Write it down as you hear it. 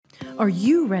Are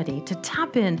you ready to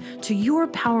tap in to your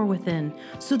power within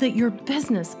so that your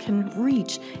business can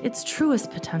reach its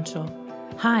truest potential?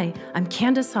 Hi, I'm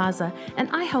Candice Hozza, and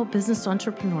I help business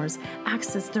entrepreneurs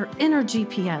access their inner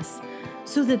GPS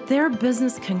so that their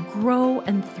business can grow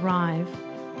and thrive.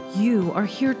 You are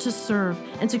here to serve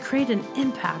and to create an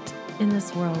impact in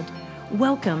this world.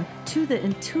 Welcome to the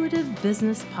Intuitive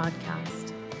Business Podcast.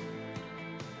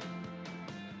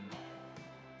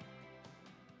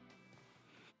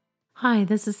 Hi,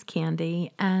 this is Candi,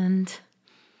 and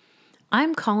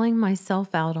I'm calling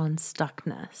myself out on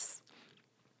stuckness.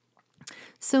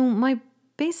 So my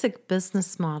basic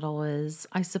business model is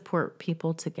I support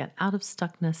people to get out of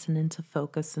stuckness and into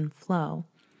focus and flow.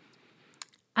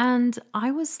 And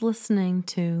I was listening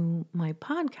to my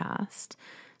podcast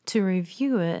to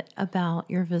review it about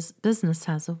your business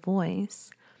has a voice.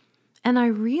 And I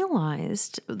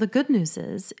realized the good news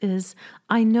is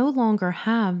I no longer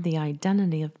have the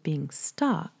identity of being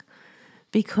stuck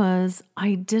because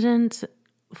I didn't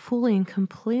fully and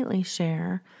completely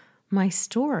share my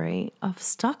story of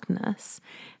stuckness.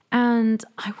 And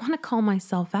I want to call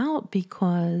myself out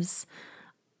because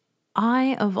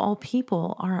I, of all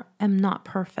people, am not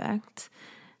perfect.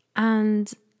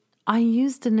 And I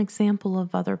used an example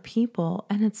of other people,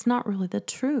 and it's not really the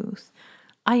truth.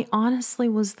 I honestly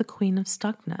was the queen of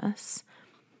stuckness.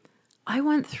 I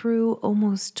went through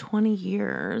almost 20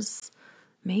 years,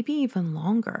 maybe even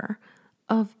longer,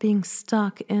 of being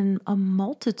stuck in a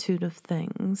multitude of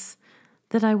things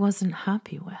that I wasn't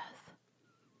happy with.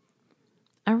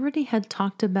 I already had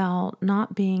talked about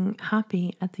not being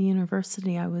happy at the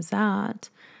university I was at,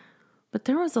 but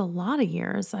there was a lot of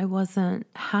years I wasn't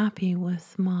happy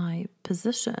with my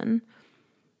position.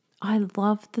 I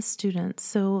love the students.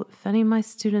 So if any of my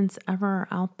students ever are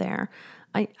out there,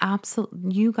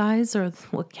 you guys are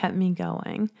what kept me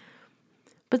going.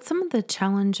 But some of the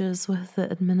challenges with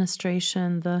the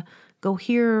administration, the go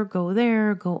here, go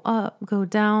there, go up, go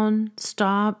down,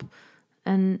 stop,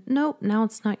 and nope, now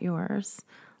it's not yours.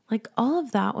 Like all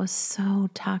of that was so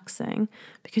taxing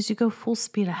because you go full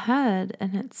speed ahead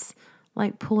and it's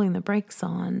like pulling the brakes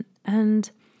on. And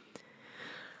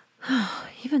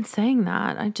even saying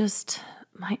that,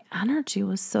 my energy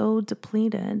was so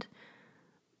depleted.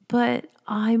 But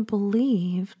I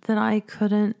believed that I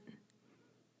couldn't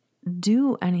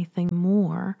do anything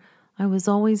more. I was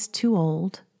always too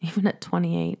old. Even at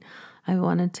 28, I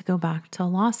wanted to go back to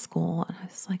law school. And I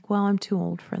was like, well, I'm too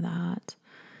old for that.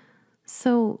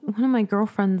 So one of my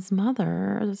girlfriend's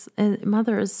mother is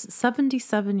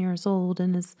 77 years old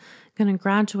and is going to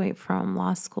graduate from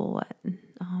law school at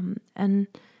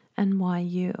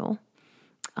NYU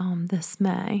this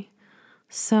May.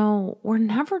 So we're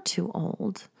never too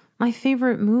old. My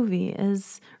favorite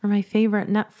my favorite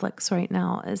Netflix right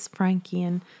now is Frankie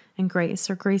and Grace,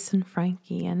 or Grace and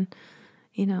Frankie. And,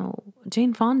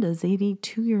 Jane Fonda is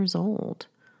 82 years old.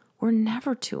 We're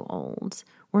never too old.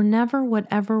 We're never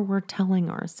whatever we're telling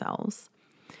ourselves.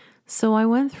 So I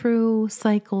went through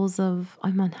cycles of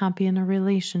I'm unhappy in a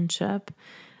relationship,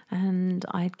 and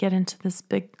I'd get into this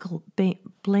big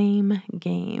blame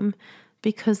game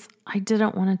because I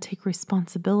didn't want to take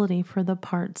responsibility for the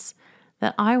parts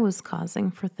that I was causing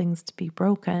for things to be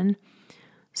broken.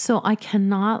 So I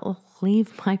cannot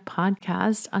leave my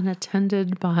podcast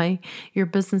unattended by Your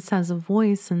Business Has a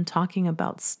Voice and talking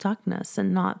about stuckness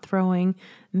and not throwing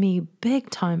me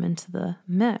big time into the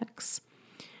mix.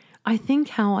 I think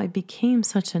how I became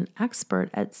such an expert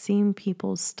at seeing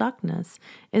people's stuckness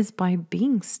is by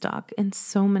being stuck in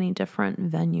so many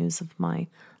different venues of my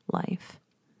life.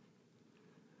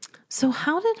 So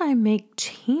how did I make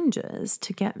changes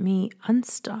to get me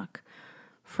unstuck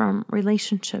from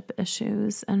relationship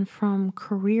issues and from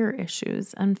career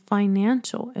issues and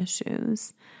financial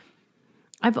issues?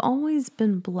 I've always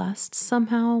been blessed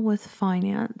somehow with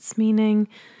finance, meaning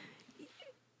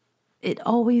it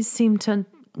always seemed to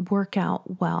work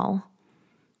out well.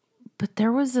 But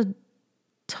there was a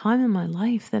time in my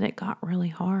life that it got really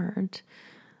hard.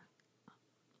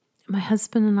 My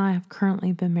husband and I have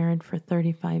currently been married for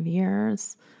 35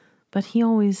 years, but he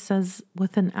always says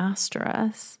with an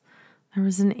asterisk, there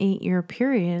was an 8-year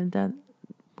period that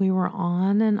we were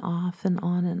on and off and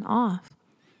on and off.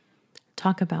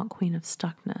 Talk about queen of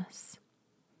stuckness.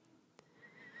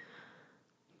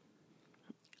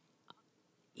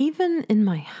 Even in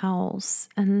my house,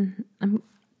 and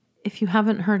if you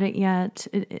haven't heard it yet,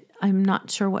 I'm not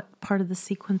sure what part of the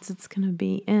sequence it's going to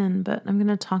be in, but I'm going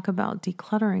to talk about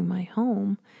decluttering my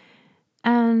home.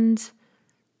 And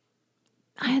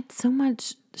I had so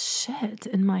much shit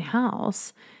in my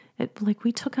house.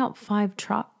 We took out 5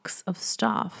 trucks of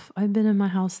stuff. I've been in my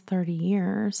house 30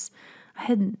 years. I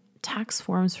had tax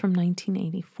forms from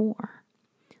 1984.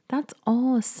 That's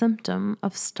all a symptom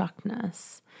of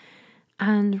stuckness.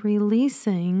 And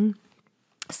releasing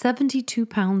 72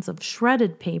 pounds of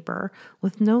shredded paper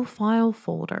with no file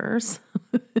folders.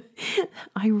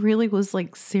 I really was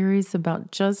like serious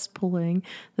about just pulling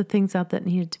the things out that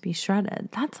needed to be shredded.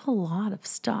 That's a lot of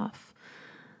stuff.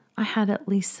 I had at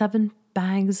least 7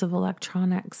 bags of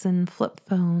electronics and flip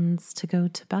phones to go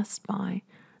to Best Buy.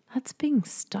 That's being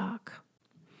stuck.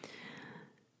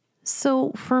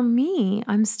 So for me,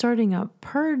 I'm starting a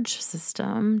purge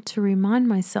system to remind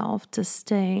myself to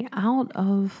stay out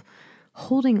of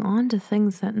holding on to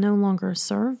things that no longer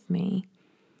serve me.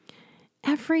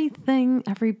 Everything,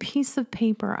 every piece of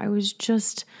paper, I was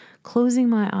just closing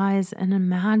my eyes and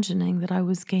imagining that I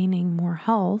was gaining more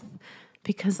health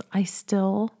because I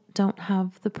still don't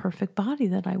have the perfect body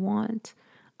that I want.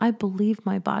 I believe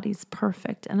my body's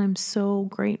perfect, and I'm so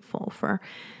grateful for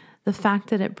the fact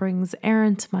that it brings air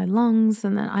into my lungs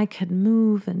and that I could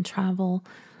move and travel.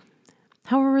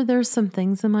 However, there's some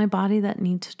things in my body that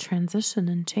need to transition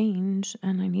and change,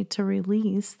 and I need to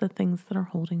release the things that are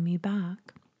holding me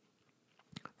back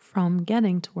from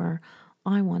getting to where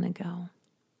I want to go.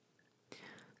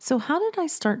 So how did I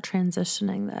start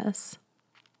transitioning this?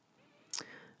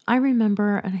 I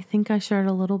remember, and I think I shared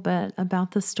a little bit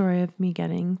about the story of me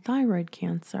getting thyroid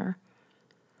cancer.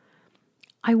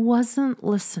 I wasn't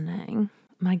listening.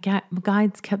 My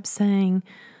guides kept saying,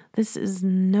 this is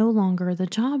no longer the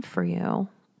job for you,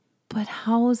 but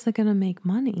how is it going to make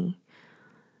money?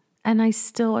 And I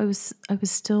was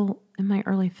still in my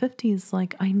early 50s,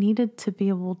 like I needed to be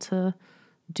able to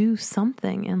do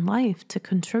something in life to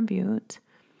contribute.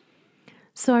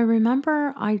 So I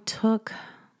remember I took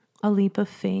a leap of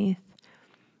faith.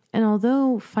 And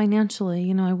although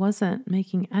financially, I wasn't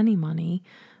making any money,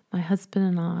 my husband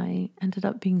and I ended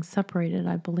up being separated,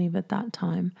 I believe, at that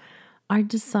time. I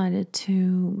decided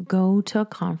to go to a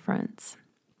conference.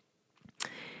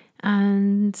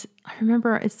 And I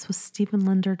remember it's with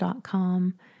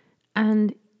StephenLinder.com.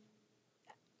 And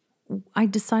I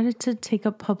decided to take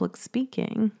up public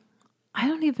speaking. I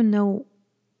don't even know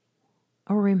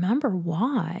or remember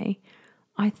why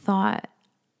I thought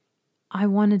I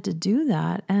wanted to do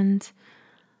that. And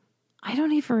I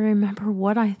don't even remember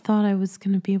what I thought I was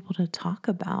going to be able to talk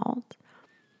about.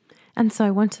 And so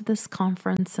I went to this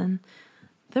conference, and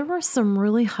there were some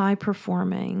really high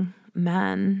performing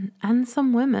men and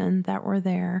some women that were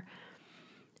there.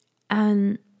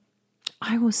 And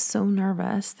I was so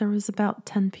nervous. There was about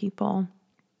 10 people.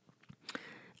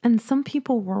 And some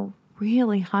people were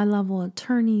really high level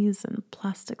attorneys and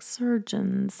plastic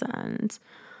surgeons and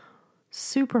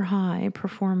super high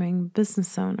performing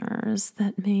business owners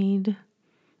that made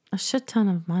a shit ton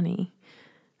of money.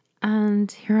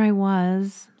 And here I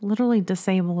was, literally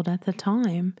disabled at the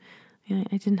time.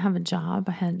 I didn't have a job.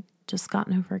 I had just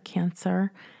gotten over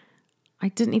cancer. I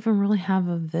didn't even really have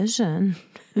a vision.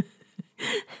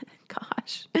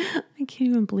 Gosh, I can't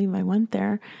even believe I went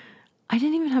there. I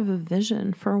didn't even have a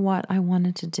vision for what I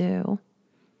wanted to do.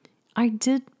 I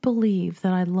did believe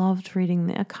that I loved reading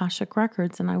the Akashic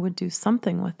Records and I would do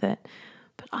something with it,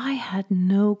 but I had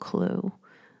no clue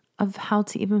of how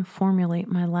to even formulate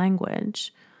my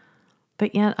language.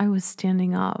 But yet I was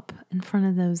standing up in front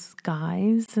of those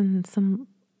guys and some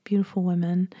beautiful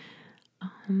women,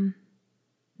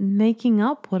 making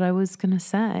up what I was going to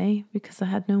say because I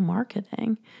had no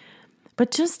marketing. But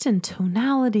just in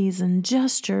tonalities and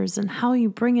gestures and how you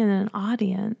bring in an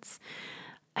audience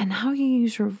and how you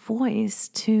use your voice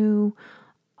to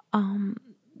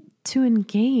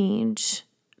engage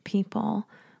people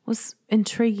was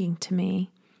intriguing to me.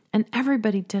 And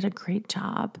everybody did a great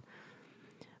job.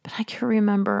 But I can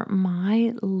remember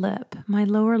my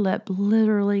lower lip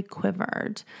literally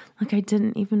quivered. Like I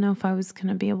didn't even know if I was going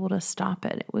to be able to stop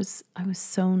it. I was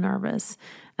so nervous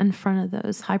in front of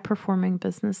those high performing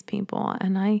business people.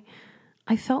 And I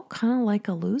felt kind of like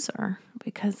a loser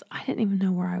because I didn't even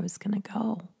know where I was going to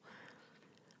go.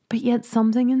 But yet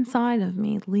something inside of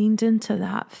me leaned into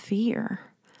that fear.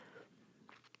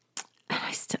 And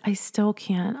I still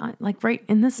can't. Right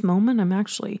in this moment, I'm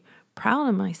actually proud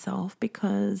of myself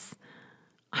because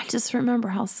I just remember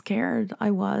how scared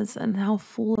I was and how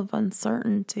full of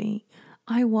uncertainty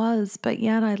I was, but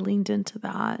yet I leaned into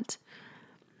that.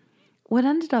 What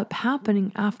ended up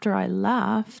happening after I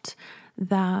left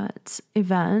that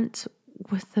event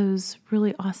with those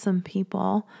really awesome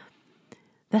people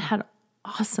that had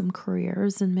awesome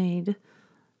careers and made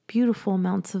beautiful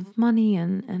amounts of money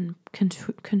and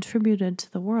contributed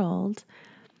to the world,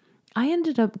 I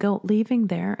ended up leaving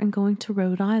there and going to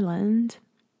Rhode Island.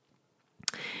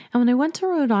 And when I went to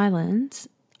Rhode Island,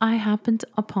 I happened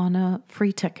upon a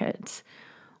free ticket.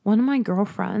 One of my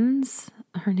girlfriends,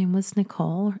 her name was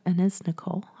Nicole, and is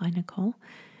Nicole. Hi, Nicole.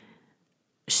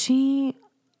 She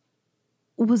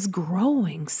was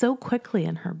growing so quickly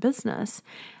in her business,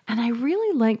 and I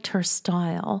really liked her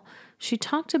style. She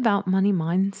talked about money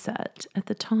mindset at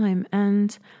the time,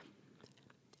 and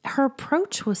her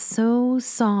approach was so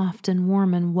soft and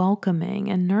warm and welcoming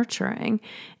and nurturing.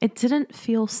 It didn't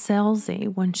feel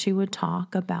salesy when she would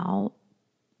talk about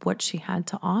what she had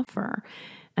to offer.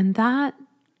 And that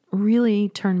really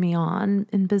turned me on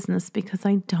in business because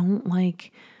I don't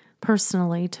like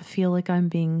personally to feel like I'm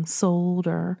being sold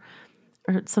or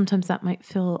sometimes that might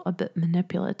feel a bit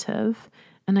manipulative.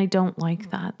 And I don't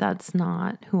like that. That's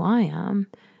not who I am.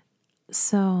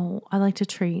 So I like to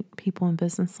treat people in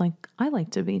business like I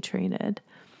like to be treated.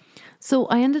 So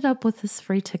I ended up with this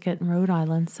free ticket in Rhode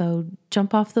Island. So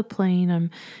jump off the plane.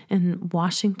 I'm in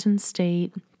Washington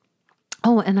State.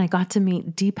 Oh, and I got to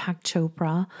meet Deepak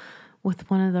Chopra with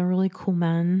one of the really cool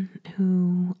men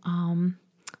who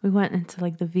we went into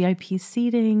like the VIP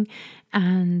seating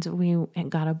and we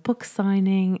got a book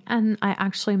signing, and I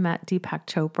actually met Deepak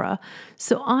Chopra.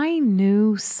 So I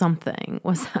knew something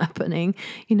was happening.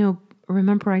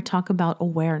 Remember I talk about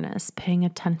awareness, paying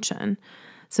attention.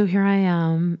 So here I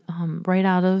am, right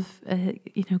out of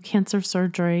cancer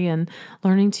surgery and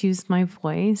learning to use my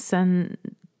voice and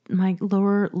my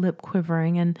lower lip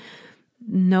quivering and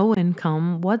no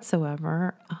income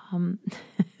whatsoever.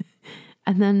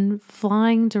 And then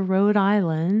flying to Rhode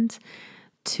Island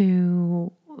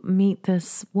to meet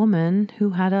this woman who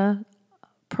had a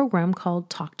program called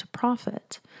Talk to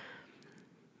Profit.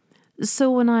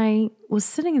 So when I was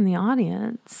sitting in the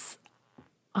audience,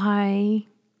 I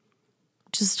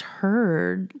just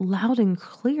heard loud and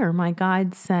clear my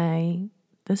guide say,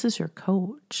 "This is your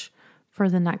coach for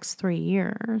the next 3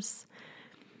 years."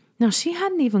 Now, she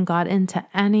hadn't even got into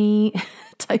any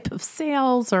type of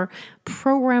sales or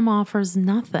program offers,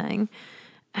 nothing.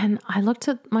 And I looked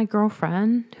at my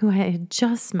girlfriend who I had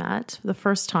just met the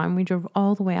first time. We drove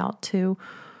all the way out to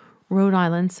Rhode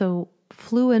Island. So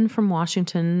flew in from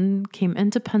Washington, came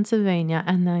into Pennsylvania,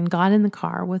 and then got in the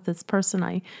car with this person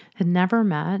I had never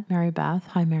met, Mary Beth.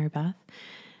 Hi, Mary Beth.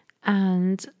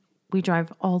 And we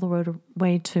drive all the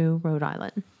way to Rhode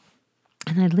Island.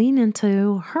 And I lean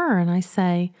into her and I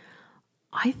say,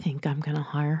 "I think I'm going to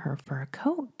hire her for a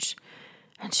coach."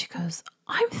 And she goes,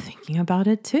 "I'm thinking about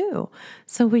it too."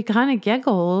 So we kind of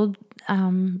giggled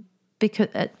because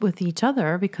with each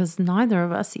other because neither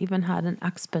of us even had an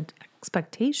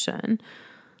expectation.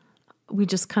 We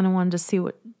just kind of wanted to see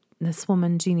what this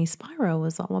woman, Jeannie Spiro,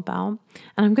 was all about.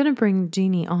 And I'm going to bring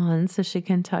Jeannie on so she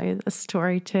can tell you the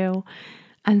story too.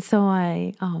 And so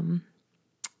I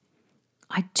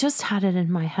just had it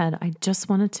in my head. I just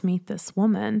wanted to meet this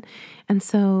woman. And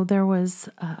so there was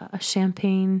a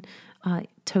champagne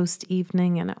toast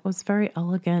evening, and it was very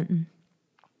elegant.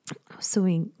 So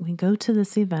we go to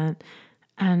this event,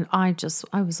 and I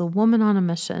was a woman on a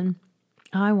mission.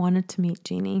 I wanted to meet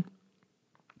Jeannie.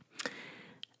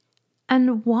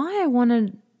 And why I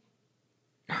wanted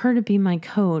her to be my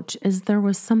coach is there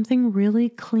was something really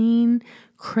clean,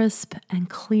 crisp, and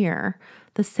clear.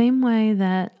 The same way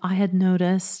that I had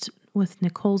noticed with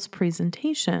Nicole's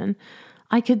presentation,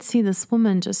 I could see this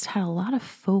woman just had a lot of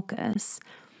focus.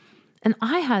 And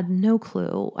I had no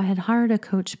clue. I had hired a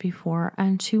coach before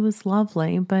and she was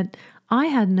lovely, but I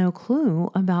had no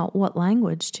clue about what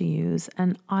language to use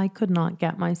and I could not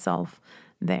get myself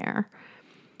there.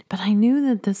 But I knew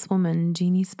that this woman,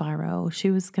 Jeannie Spiro,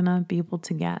 she was going to be able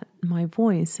to get my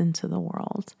voice into the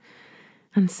world.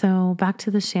 And so back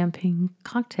to the champagne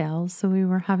cocktails. So we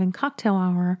were having cocktail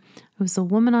hour. It was a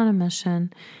woman on a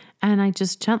mission. And I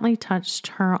just gently touched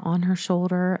her on her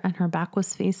shoulder and her back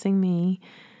was facing me.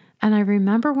 And I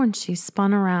remember when she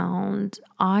spun around,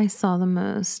 I saw the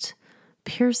most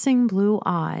piercing blue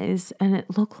eyes. And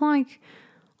it looked like,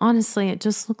 honestly, it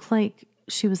just looked like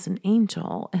she was an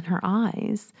angel in her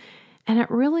eyes. And it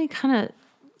really kind of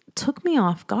took me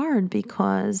off guard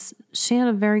because she had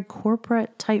a very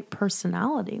corporate type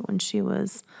personality when she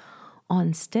was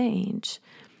on stage.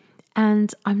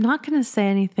 And I'm not going to say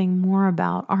anything more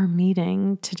about our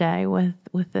meeting today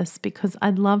with this because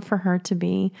I'd love for her to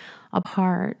be a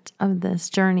part of this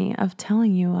journey of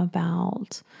telling you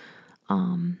about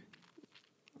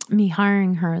me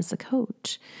hiring her as a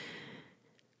coach.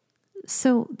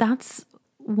 So that's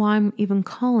why I'm even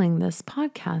calling this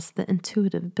podcast The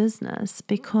Intuitive Business,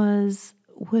 because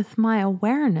with my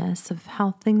awareness of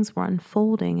how things were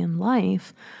unfolding in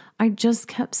life, I just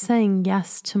kept saying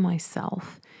yes to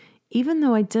myself. Even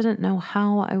though I didn't know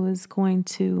how I was going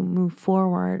to move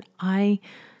forward, I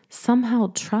somehow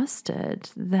trusted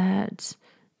that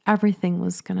everything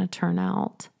was going to turn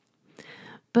out.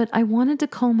 But I wanted to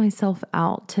call myself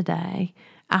out today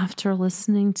after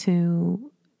listening to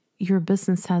Your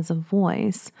Business Has a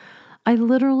Voice. I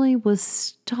literally was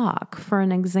stuck for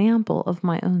an example of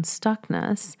my own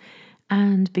stuckness.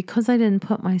 And because I didn't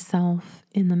put myself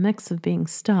in the mix of being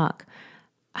stuck,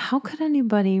 how could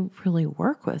anybody really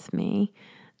work with me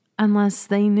unless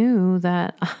they knew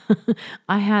that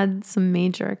I had some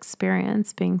major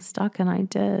experience being stuck, and I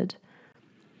did.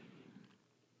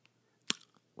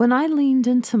 When I leaned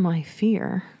into my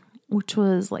fear, which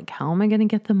was like, how am I going to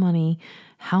get the money?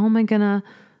 How am I going to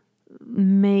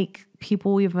make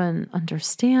people even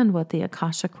understand what the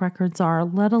Akashic records are,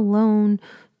 let alone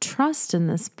trust in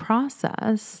this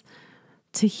process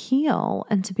to heal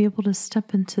and to be able to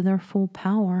step into their full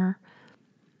power?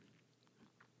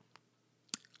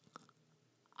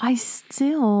 I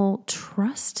still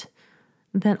trust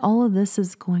that all of this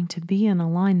is going to be in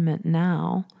alignment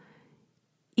now,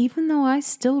 even though I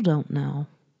still don't know.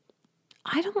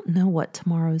 I don't know what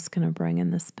tomorrow is going to bring in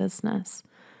this business,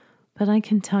 but I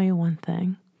can tell you one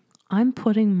thing. I'm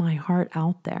putting my heart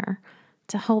out there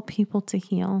to help people to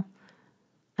heal,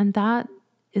 and that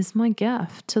is my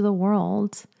gift to the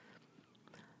world.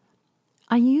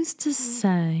 I used to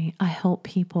say I help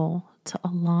people to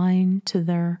align to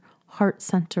their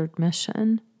heart-centered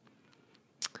mission.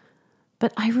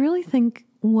 But I really think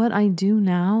what I do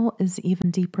now is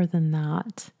even deeper than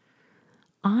that.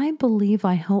 I believe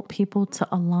I help people to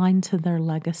align to their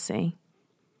legacy,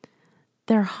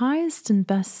 their highest and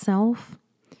best self,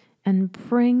 and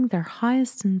bring their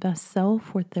highest and best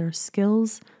self with their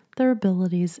skills, their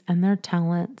abilities, and their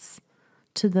talents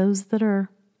to those that are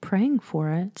praying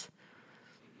for it.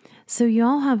 So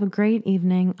y'all have a great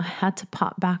evening. I had to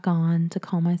pop back on to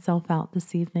call myself out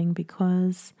this evening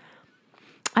because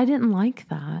I didn't like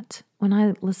that. When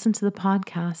I listened to the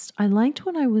podcast, I liked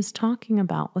what I was talking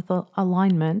about with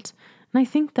alignment, and I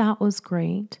think that was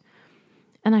great.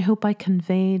 And I hope I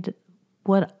conveyed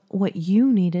what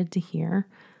you needed to hear,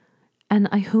 and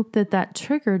I hope that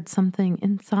triggered something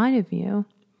inside of you.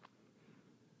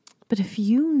 But if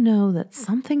you know that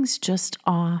something's just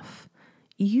off,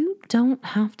 you don't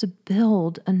have to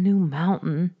build a new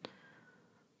mountain.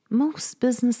 Most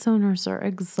business owners are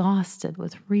exhausted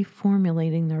with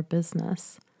reformulating their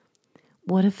business.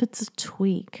 What if it's a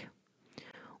tweak?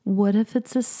 What if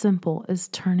it's as simple as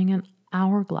turning an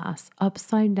hourglass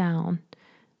upside down,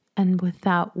 and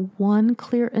without one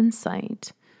clear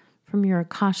insight from your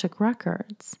Akashic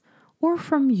records or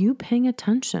from you paying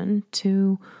attention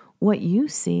to what you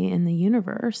see in the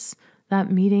universe, that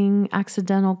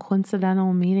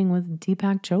coincidental meeting with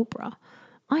Deepak Chopra,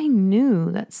 I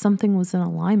knew that something was in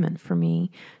alignment for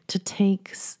me to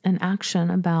take an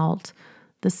action about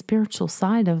the spiritual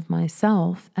side of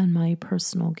myself and my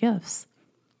personal gifts.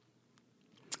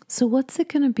 So what's it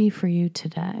going to be for you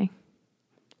today?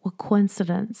 What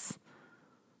coincidence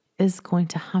is going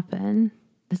to happen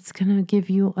that's going to give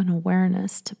you an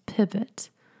awareness to pivot,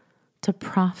 to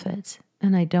profit?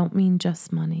 And I don't mean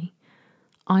just money.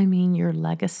 I mean your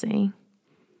legacy.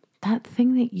 That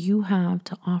thing that you have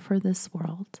to offer this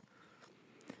world.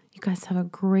 You guys have a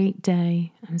great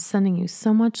day. I'm sending you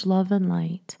so much love and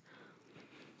light.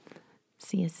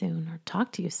 See you soon, or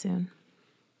talk to you soon.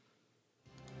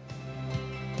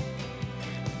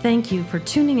 Thank you for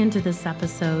tuning into this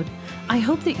episode. I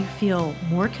hope that you feel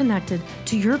more connected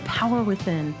to your power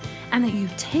within and that you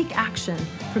take action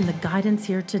from the guidance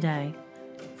here today.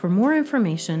 For more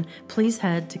information, please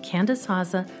head to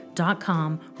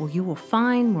CandiceHozza.com, where you will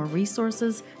find more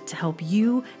resources to help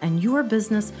you and your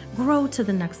business grow to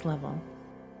the next level.